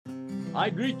I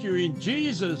greet you in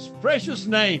Jesus' precious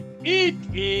name. It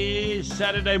is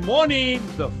Saturday morning,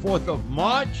 the 4th of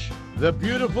March, the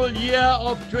beautiful year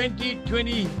of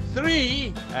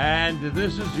 2023. And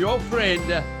this is your friend,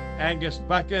 Angus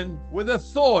Buchan, with a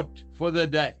thought for the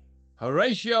day.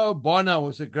 Horatio Bonner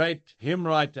was a great hymn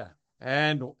writer.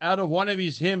 And out of one of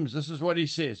his hymns, this is what he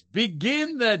says: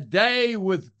 begin the day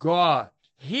with God.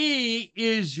 He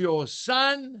is your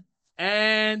sun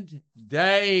and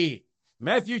day.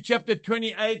 Matthew chapter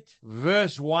 28,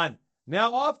 verse 1.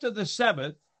 Now after the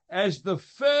Sabbath, as the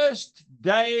first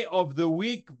day of the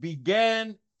week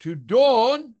began to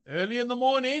dawn, early in the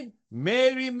morning,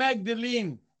 Mary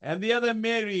Magdalene and the other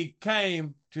Mary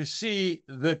came to see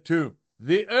the tomb.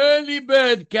 The early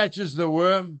bird catches the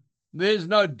worm. There's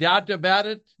no doubt about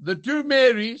it. The two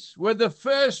Marys were the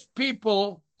first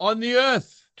people on the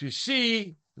earth to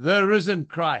see the risen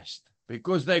Christ,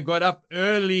 because they got up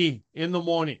early in the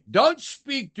morning. Don't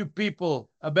speak to people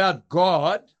about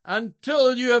God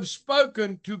until you have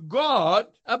spoken to God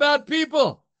about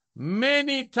people.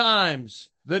 Many times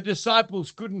the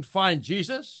disciples couldn't find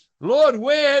Jesus. Lord,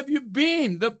 where have you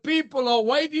been? The people are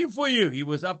waiting for you. He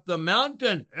was up the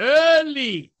mountain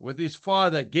early with his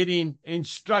father, getting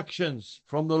instructions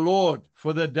from the Lord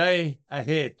for the day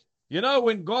ahead. You know,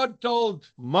 when God told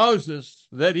Moses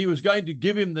that he was going to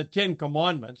give him the 10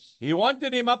 commandments, he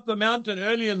wanted him up the mountain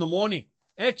early in the morning.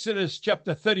 Exodus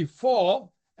chapter 34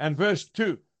 and verse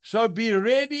 2. So be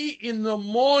ready in the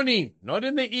morning, not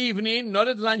in the evening, not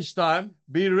at lunchtime.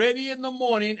 Be ready in the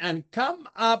morning and come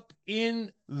up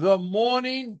in the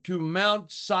morning to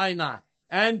Mount Sinai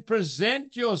and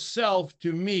present yourself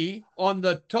to me on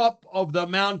the top of the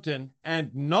mountain,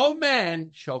 and no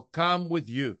man shall come with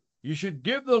you. You should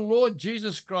give the Lord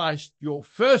Jesus Christ your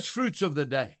first fruits of the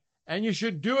day, and you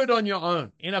should do it on your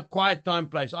own in a quiet time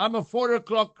place. I'm a 4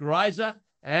 o'clock riser,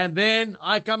 and then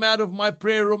I come out of my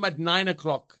prayer room at 9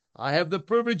 o'clock. I have the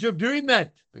privilege of doing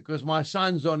that because my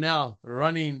sons are now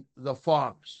running the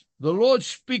farms. The Lord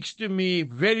speaks to me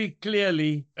very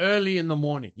clearly early in the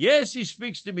morning. Yes, he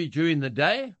speaks to me during the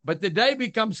day, but the day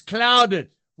becomes clouded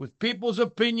with people's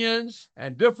opinions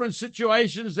and different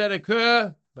situations that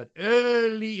occur. But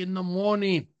early in the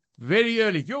morning, very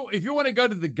early, if you want to go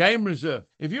to the game reserve,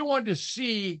 if you want to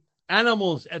see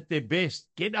animals at their best,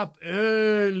 get up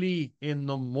early in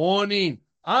the morning.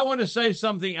 I want to say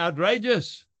something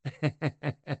outrageous.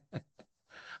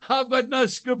 I've got no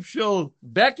scriptural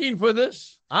backing for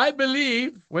this. I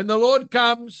believe when the Lord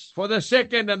comes for the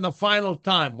second and the final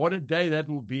time, what a day that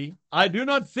will be. I do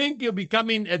not think he'll be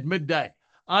coming at midday.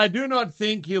 I do not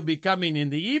think he'll be coming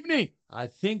in the evening. I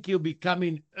think he'll be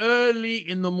coming early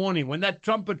in the morning when that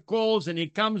trumpet calls and he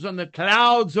comes on the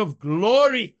clouds of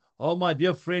glory. Oh, my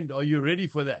dear friend, are you ready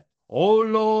for that? Oh,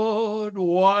 Lord,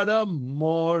 what a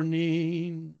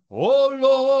morning. Oh,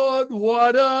 Lord,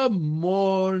 what a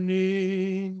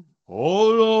morning. Oh,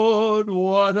 Lord,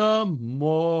 what a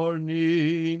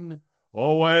morning.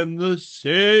 Oh, when the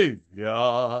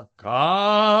Savior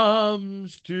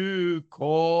comes to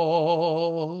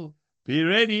call. Be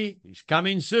ready. He's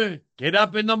coming soon. Get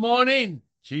up in the morning.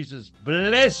 Jesus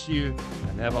bless you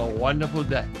and have a wonderful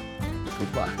day.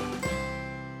 Goodbye.